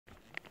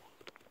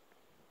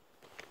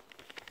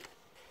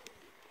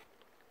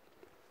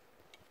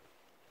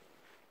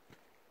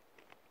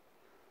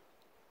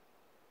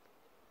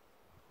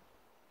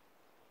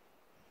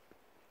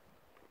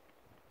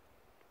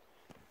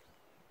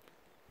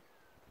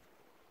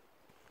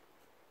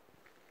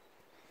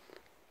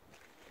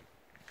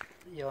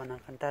यो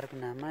अनाकन्टारको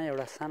नाममा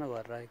एउटा सानो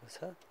घर रहेको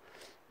छ।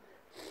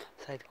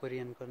 सायद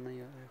कोरियनको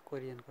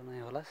नै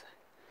होला।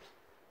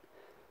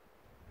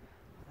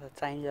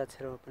 चाइनिज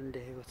अक्षरमा पनि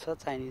लेखेको छ।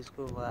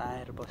 चाइनिजको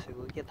आएर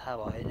बसेको के थाहा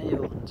भएन। यो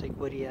चाहिँ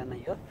कोरिया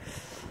नै हो।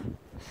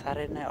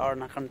 साह्रै नै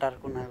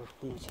अनाकन्टारको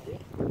कुनो छ यो।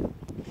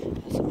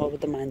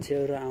 सम्भवतः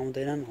मान्छेहरू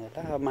आउँदैनन्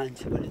होला।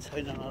 मान्छे पनि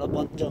छैन होला।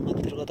 वन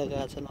जङ्गलतिर कता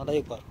गएको छन् होला।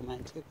 यो घरको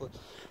मान्छे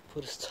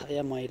पुरुष छ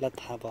या महिला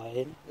थाहा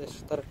भएन।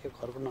 तर यो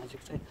घरको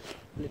नजिक चाहिँ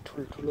अलिक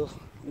ठुल्ठुलो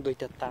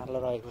दुईटा ताल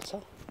रहेको छ।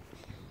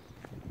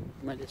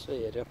 मैले यसो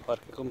हेरेर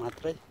फर्केको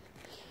मात्रै।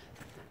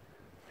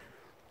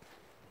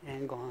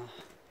 यहाँ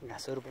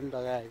घाँसहरू पनि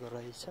लगाएको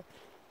रहेछ।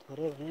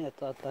 थोरै भने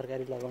यता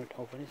तरकारी लगाउने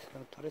ठाउँ पनि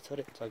थोरै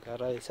जग्गा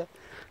रहेछ।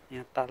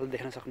 यहाँ ताल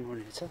देख्न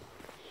सक्नुहुनेछ।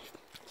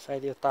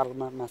 सायद यो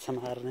तालमा माछा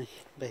मार्ने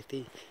व्यक्ति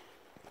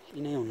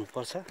यिनै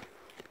हुनुपर्छ।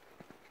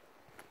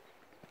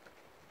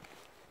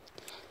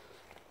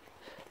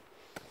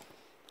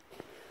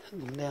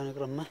 घुम्दै आउने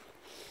क्रममा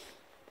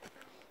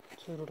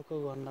चुरुटको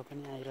गन्ध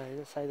पनि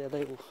आइरहेको छ। सायद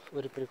यतै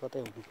वरिपरि कतै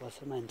हुनुपर्छ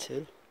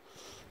मान्छेहरू।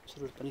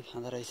 चुरुट पनि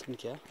खाँदो रहेछन्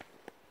क्या।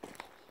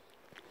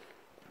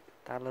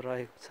 ताल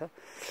रहेको छ।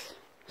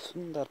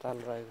 सुन्दर ताल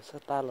रहेको छ।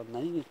 ताल भन्दा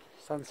नि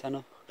सानो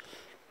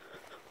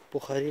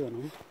पोखरी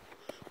भनौँ।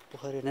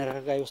 पोखरी भनेर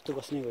गाईबस्तु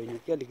बस्ने होइन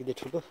कि अलिकति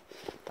ठुलो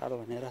ताल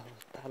भनेर।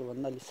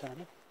 तालभन्दा अलिक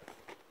सानो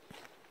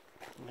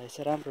रहेछ।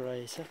 राम्रो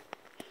रहेछ।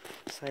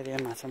 सायद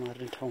यहाँ माछा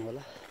मार्ने ठाउँ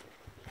होला।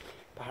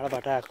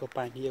 पहाडबाट आएको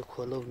पानी यो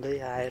खोलो हुँदै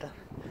आएर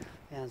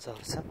यहाँ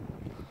झर्छ।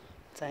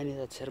 चाइनिज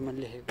अक्षरमा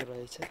लेखेको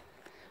रहेछ।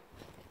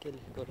 के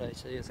लेखेको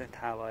रहेछ यो चाहिँ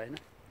थाहा भएन।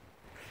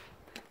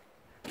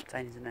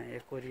 चाइनिज नै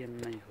कोरियन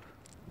नै हो।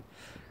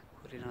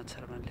 कोरियन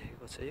अक्षरमा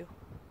लेखेको छ यो।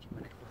 के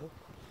भनेको हो।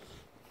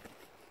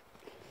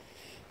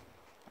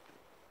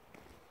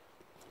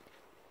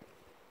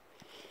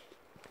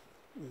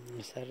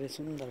 साह्रै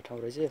सुन्दर ठाउँ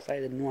रहेछ।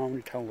 सायद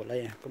नुहाउने ठाउँ होला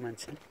यहाँको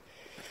मान्छेले।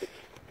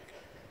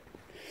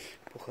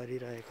 पोखरी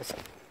रहेको छ।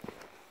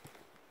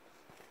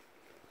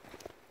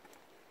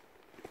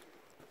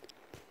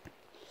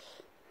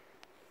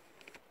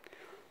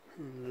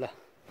 ल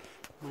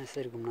म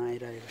यसरी घुम्न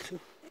आइरहेको छु।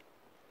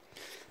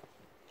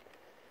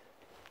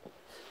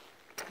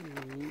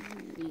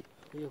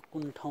 यो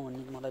कुन ठाउँ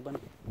भन्ने मलाई पनि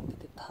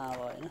त्यति थाहा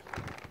भएन।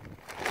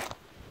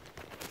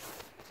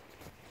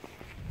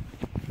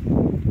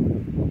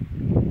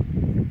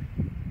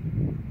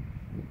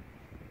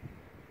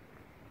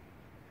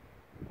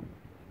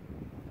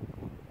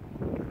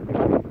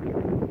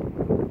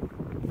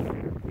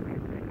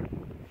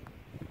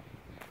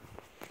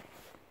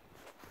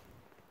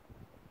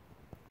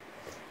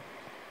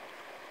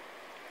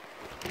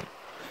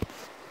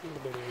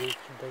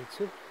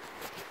 खिच्दैछु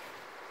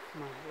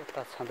म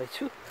यता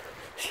छँदैछु।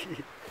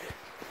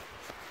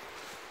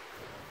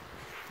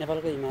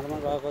 नेपालको हिमालमा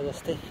गएको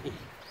जस्तै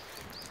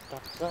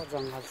टक्क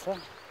जङ्गल छ।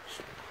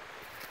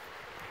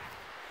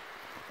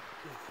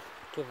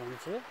 के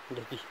भन्छ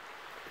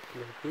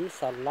ढेपी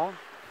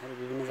सल्लाहरू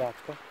विभिन्न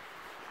जातको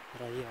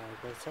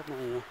रहिआएको छ। म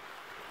यहाँ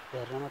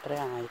हेर्न मात्रै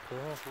आएको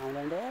हो।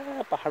 आउँदा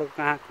पहाडको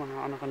कहाँ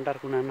अनाकन्टार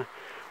कुनामा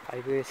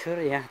आइपुगेको छु र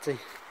यहाँ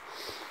चाहिँ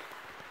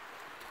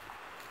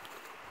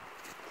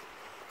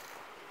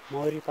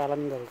मौरी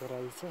पालन गरेको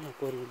रहेछ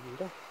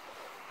कोरियनले।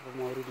 अब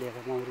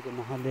मौरीको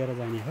मह लिएर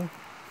जाने हो।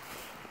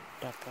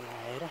 टक्क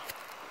लगाएर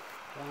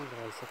राम्रो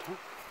रहेछ ठाउँ।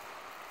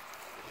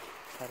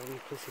 साह्रै नै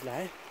खुसी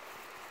लाग्यो।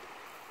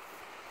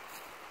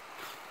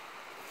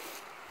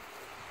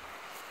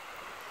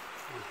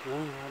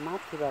 यहाँ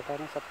माथिबाट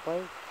नै सबै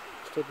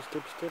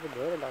स्टेप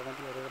धेरै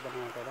लगानी गरेर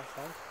बनाएको होला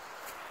सायद।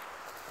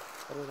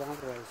 तर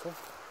राम्रो रहेछ।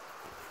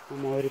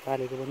 म मौरी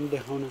पालेको पनि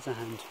देखाउन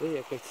चाहन्छु है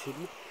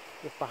एकैछिनमा।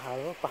 यो पहाड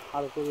हो।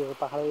 पहाडको यो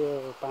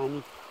पानी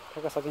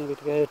ठ्याक्क सकिने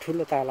बित्तिकै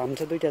ठुलो ताल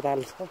आउँछ। दुईटा ताल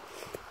छ।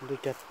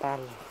 दुईटा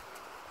ताल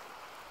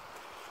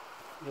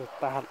यो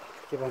ताल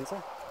के भन्छ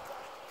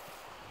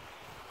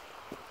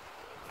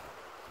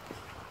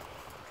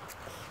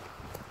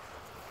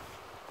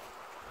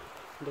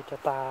दुईटा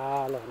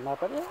ताल भन्दा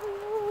पनि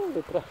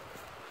भित्र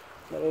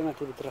धेरै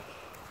माथिभित्र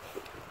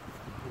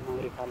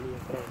मौरी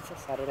पालिएको रहेछ।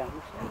 साह्रै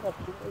राम्रो सुन्दर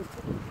रहेछ।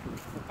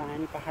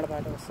 पानी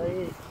पहाडबाट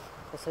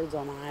कसै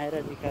जमाएर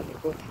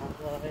निकालेको थाहा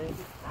भएन।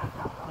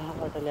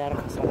 कहाँबाट ल्याएर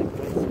खसालेको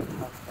रहेछ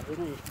थाहा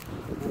भएन।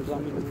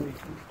 जमिन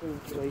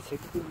उल्टी रहेछ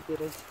कि के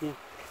रहेछ। यहाँ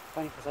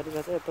पानी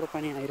खसालिरहेछ। यत्रो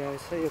पानी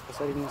आइरहेछ। यो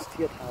कसरी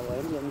निस्कियो थाहा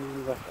भएन।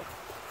 जमिनबाट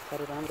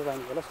साह्रै राम्रो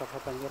पानी होला। सफा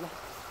पानी होला।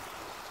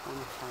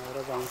 पानी खाएर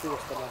जान्छु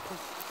जस्तो लाग्छ।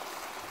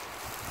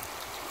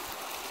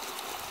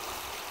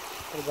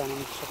 तर जान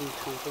सक्ने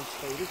ठाउँ चाहिँ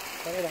छैन।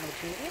 साह्रै राम्रो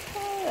छ।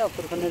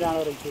 अप्पर पनि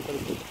राम्रो रहेछ।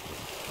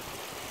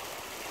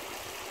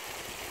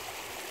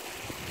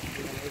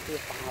 त्यो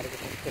पहाडको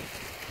टक्कै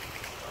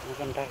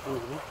अनाकन्टारको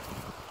नाममा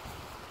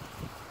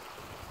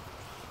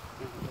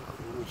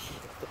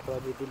यस्तो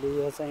प्रविधिले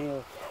यो चाहिँ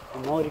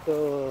मौरीको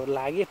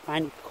लागि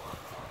पानी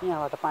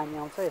यहाँबाट पानी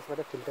आउँछ। यसबाट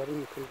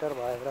फिल्टर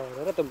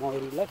भएर त्यो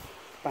मौरीलाई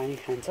पानी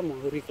खान्छ।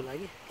 मौरीको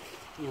लागि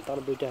यहाँ तल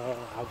दुईटा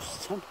हाउस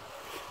छन्।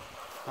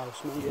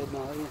 हाउसमा यो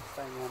मौरी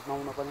यहाँ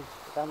नुहाउन पनि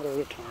राम्रो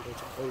ठाउँ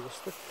रहेछ। मौरी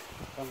जस्तो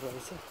राम्रो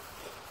रहेछ।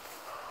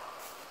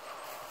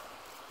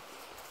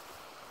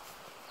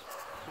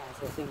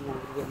 त्यसपछि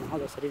मौरीको मह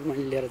जसरी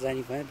मैले लिएर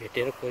जाने भएँ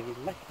भेटेर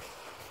कोरिनलाई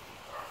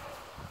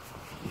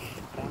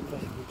राम्रो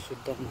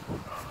शुद्ध मह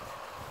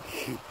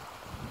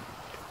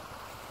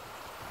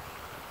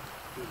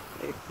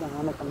एकदम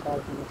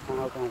अनकन्टारसँग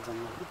ठाउँ कहाँ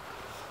जङ्गलमा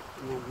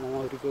यहाँ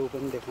मौरीको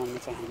पनि देखाउन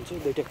चाहन्छु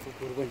दुईवटा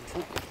कुकुर पनि छ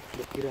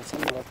देखिरहेछ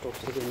मलाई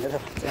टोक्छु किनेर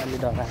चाहिँ अलि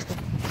डराएको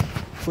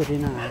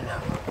पुरिन आयो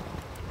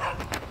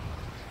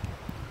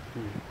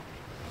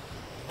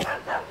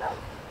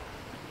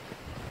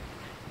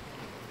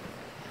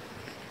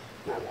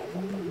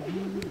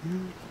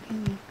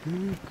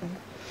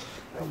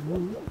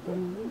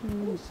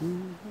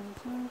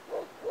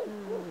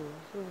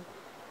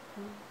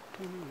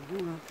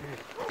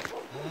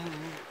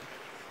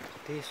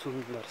कति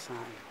सुन्दर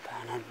शान्त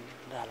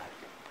आनन्द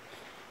लाग्यो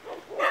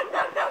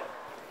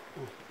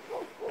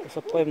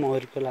सबै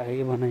मौरीको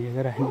लागि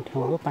बनाइएको राख्ने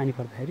ठाउँ हो पानी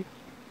पर्दाखेरि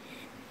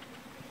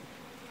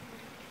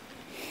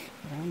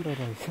राम्रो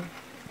रहेछ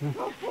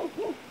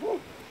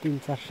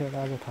 300-400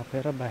 आज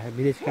थपेर बाहिर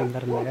विदेशी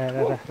कामदार ल्याएर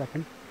राख्दा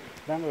पनि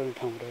राम्रो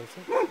ठाउँ रहेछ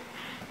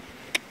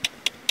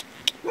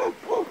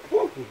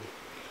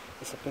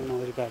सबै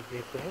मौरी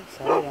बालिएको हो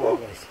साह्रै राम्रो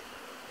रहेछ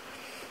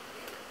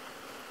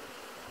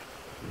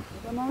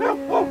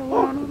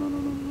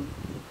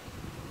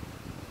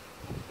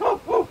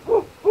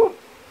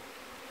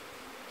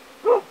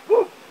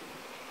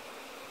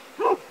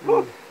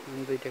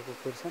दुईटा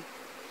कुकुर छन्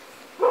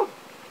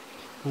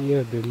यो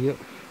भिडियो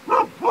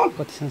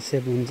कतिसम्म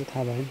सेभ हुन्छ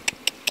थाहा भएन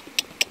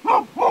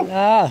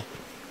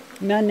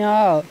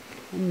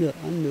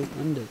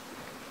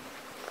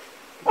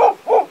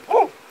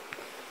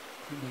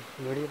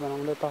भिडियो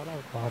बनाउँदै तल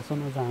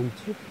घरसम्म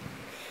जान्छु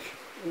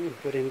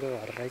पुरेनको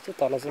घर रहेछ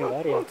तल चाहिँ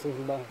घर यहाँ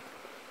चाहिँ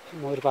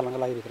मौरी पाल्नको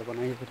लागि भित्र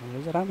बनाइएको ठाउँ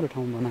रहेछ राम्रो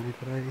ठाउँ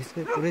बनाएको रहेछ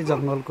पुरै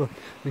जङ्गलको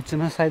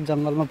बिचमा सायद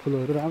जङ्गलमा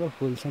फुलहरू राम्रो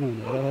फुल्छन्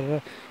भनेर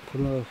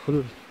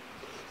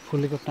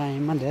फुलेको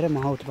टाइममा धेरै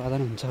मह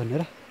उत्पादन हुन्छ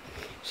भनेर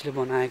उसले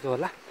बनाएको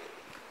होला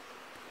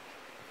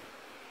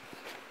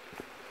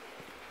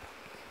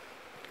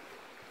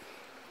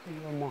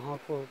यो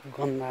महको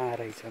गन्ध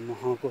रहेछ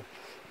महको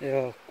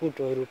यो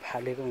कुटहरू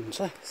फालेको हुन्छ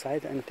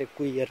सायद अनि त्यो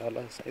कुहिएर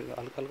होला सायद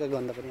हल्का हल्का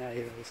गन्ध पनि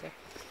आइरहेछ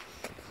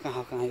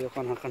कहाँ कहाँ यो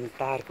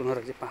कनकन्टार कुनो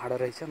रहेछ पहाड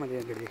रहेछ मैले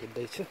यहाँ भिडियो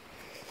खिच्दैछु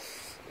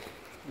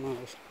म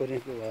उसको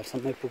कोरिनको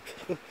घरसम्मै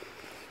पुग्छु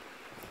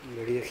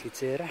भिडियो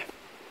खिचेर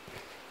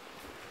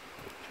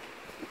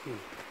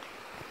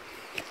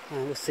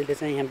उसले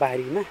चाहिँ यहाँ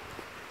बारीमा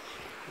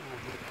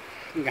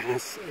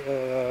घाँस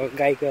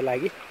गाईको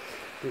लागि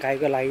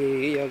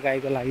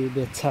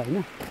बेच्छ होइन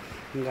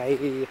गाई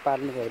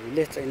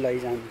पाल्नेहरूले चाहिँ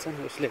लैजान्छन्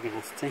उसले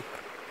घाँस चाहिँ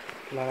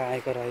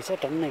लगाएको रहेछ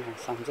टन्नै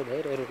घाँस आउँछ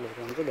धेरै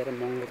रुखहरू आउँछ धेरै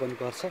महँगो पनि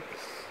पर्छ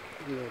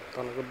यो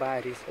तलको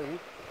बारी छ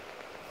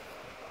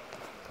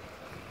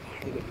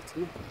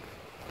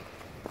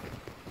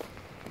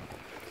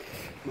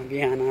म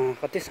बिहान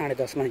कति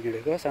 10:30मा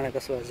हिँडेको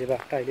 10:30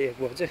 बजेबाट अहिले 1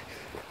 बज्यो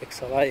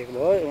 1:15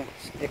 भयो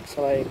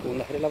 1:15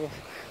 हुँदाखेरि अब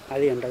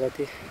आधी घन्टा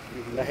जति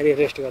हिँड्दाखेरि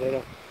रेस्ट गरेर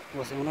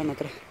बस्यौँ होला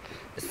नत्र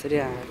यसरी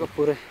आएको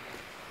पुरै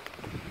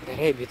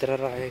धेरै भित्र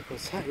रहेको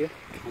छ यो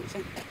ठाउँ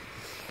चाहिँ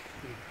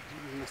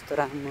यस्तो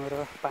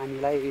राम्रो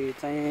पानीलाई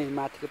चाहिँ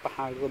माथिको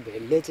पहाडको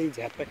भेलले चाहिँ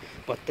झ्याप्पै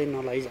भत्तै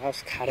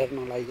नलैजाओस् खारेर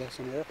नलैजाओस्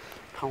भनेर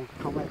ठाउँ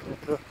ठाउँमा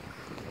यत्रो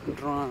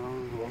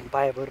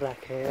पाइपहरू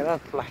राखेर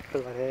प्लास्टर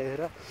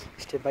गरेर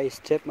स्टेप बाई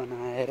स्टेप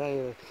बनाएर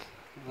यो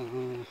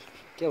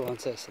के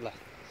भन्छ यसलाई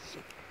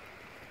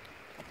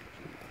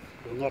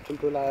ढुङ्गा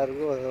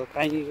ठुल्ठुलाहरूको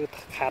काहीँ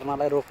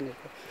खार्नलाई रोक्ने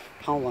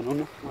ठाउँ भनौँ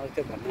न मलाई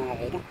त्यो भन्न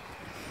आएन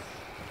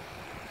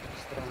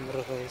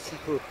राम्रो रहेछ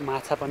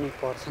माछा पनि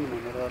पर्छन्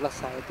भनेर होला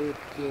सायद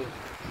त्यो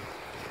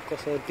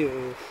कसो त्यो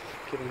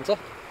के भन्छ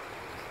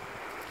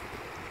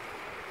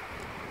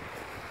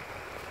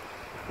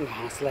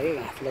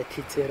घाँसलाई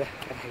थिचेर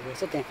राखेको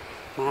छ त्यहाँ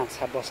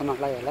माछा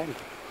बस्नलाई होला नि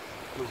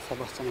माछा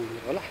बस्छन्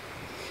भनेर होला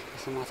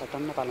यसो माछा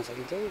टन्न पाल्न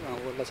सकिन्छ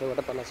ओल्ला छेउबाट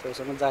तल्ला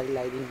छेउसम्म जाली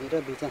लगाइदिने र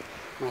बिचमा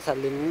माछा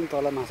लिनु पनि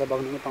तल माछा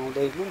बग्नु पनि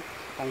पाउँदैन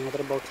पानी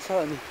मात्र बग्छ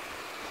अनि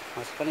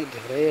माछा पनि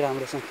धेरै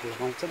राम्रोसँग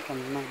खुवाउँछन्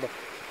टन्न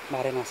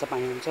बाह्रै माछा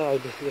पाइन्छ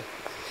अहिले यो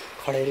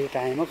खडेरी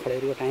टाइम हो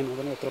खडेरीको टाइममा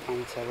पनि यत्रो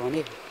पानी छ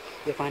भने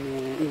यो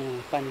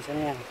पानी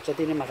चाहिँ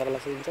जति नै माछा पाल्न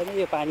सकिन्छ नि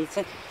यो पानी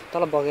चाहिँ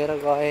तल बगेर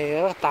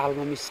गएर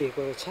तालमा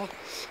मिसिएको छ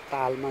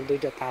तालमा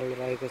 2टा ताल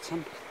रहेको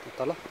छन्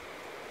तल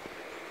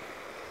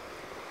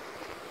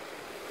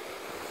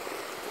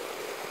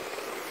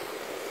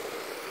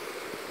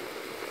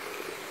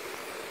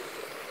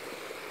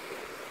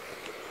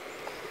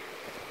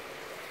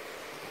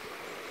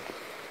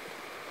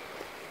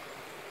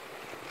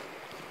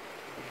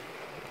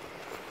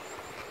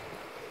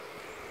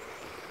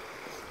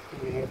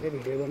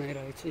भिडियो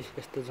बनाइरहेको छु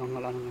यस्तो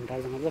जङ्गल अनकन्टार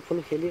जङ्गल फुल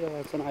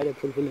खेलिरहेको छन् अहिले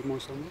फुलफुले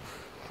मौसम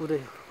पुरै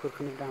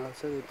खुर्खुने डाँडो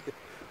छ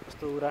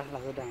यस्तो उरास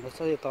लाग्दो डाँडो छ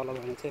यो तल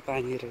भने चाहिँ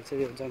पानी रहेछ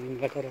यो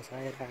जमिनबाट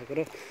रसाएर आएको र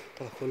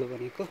तल खोलो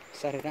बनेको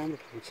साह्रै राम्रो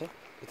ठाउँ छ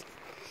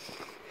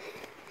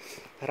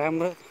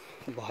राम्रो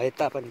भए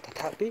तापनि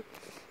तथापि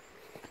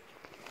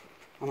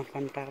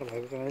अनकन्टार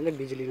भएको कारणले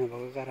बिजुली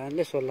नभएको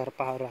कारणले सोलर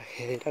पावर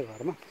राखेर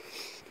घरमा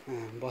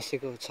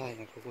बसेको छ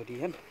यहाँको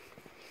कोरियन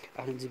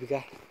आफ्नो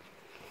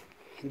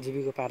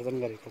जीविकोपार्जन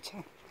गरेको छ।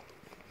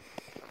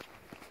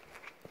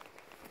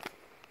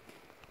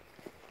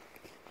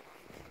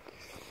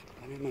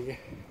 भने मैले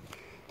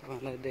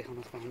तपाईँहरूलाई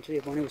देखाउन चाहन्छु।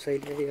 यो पनि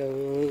उसैले यो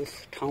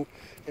ठाउँ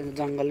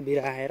जङ्गल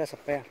बिराएर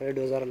सबै आफूले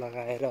डोजर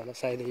लगाएर होला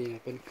सायद यहाँ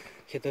पनि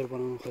खेतहरू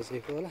बनाउन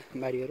खोजेको होला,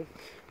 बारीहरू।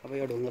 अब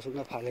यो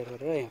ढुङ्गासुङ्गा फालेर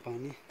यहाँ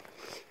पनि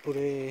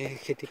पुरै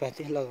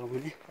खेतीपाती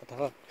लगाउने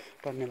अथवा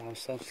टन्नेल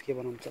हाउस के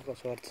बनाउँछ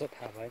कसो गर्छ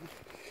थाहा भएन,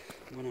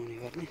 बनाउने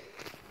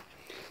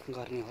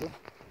गर्ने होला।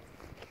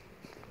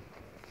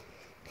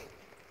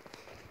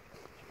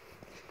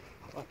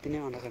 अति नै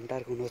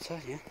अन्धकार हुनु छ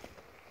यहाँ।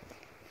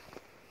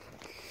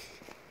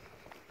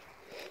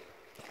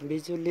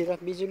 बिजुली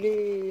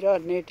र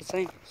नेट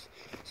चाहिँ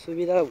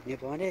सुविधा हुने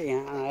भने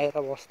यहाँ आएर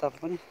बस्दा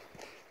पनि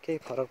केही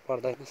फरक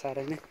पर्दैन।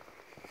 साह्रै नै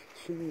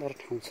सुन्दर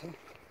ठाउँ छ।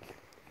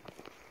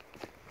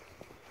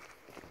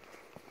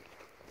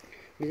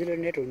 बिजुली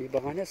नेट हुने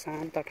भने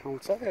शान्त ठाउँ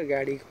छ।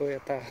 गाडीको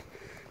यता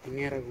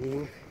हिँडेर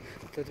घुम्नु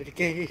त्यतातिर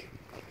केही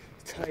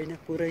छैन।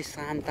 पुरै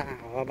शान्त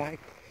हावा बाहेक,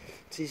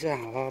 चिसो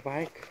हावा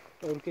बाहेक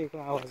अरू केहीको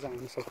आवाज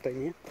आउन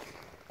सक्दैन।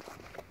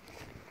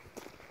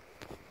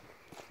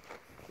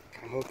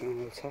 कहाँ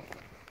छ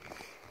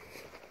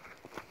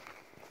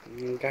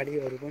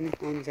गाडीहरू पनि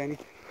आउने जाने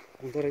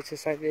हुँदो रहेछ।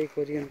 सायद यही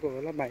कोरियनको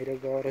होला, बाहिर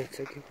गएको रहेछ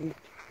कि कुनै।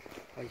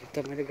 अहिले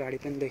त मैले गाडी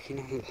पनि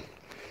देखिनँ।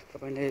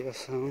 तपाईँले यो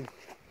साउन्ड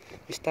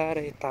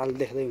बिस्तारै ताल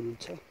देख्दै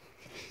हुनुहुन्छ।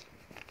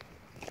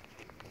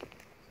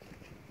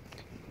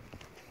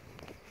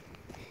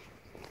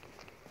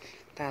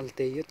 ताल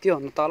त्यही हो,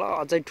 त्योभन्दा तल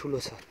अझै ठुलो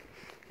छ।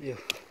 यो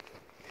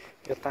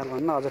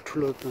तालभन्दा अझ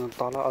ठुलो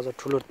तल अझ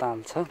ठुलो ताल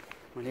छ।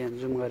 मैले यहाँ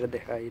जुम गरेर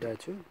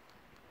देखाइरहेको छु।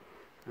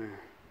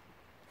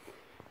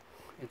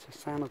 यो चाहिँ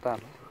सानो ताल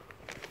हो।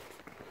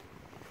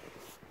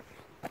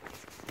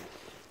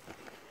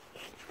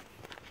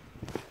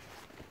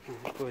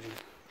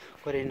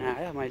 कोरियन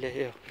आयो। मैले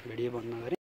यो भिडियो बन्द गरेँ।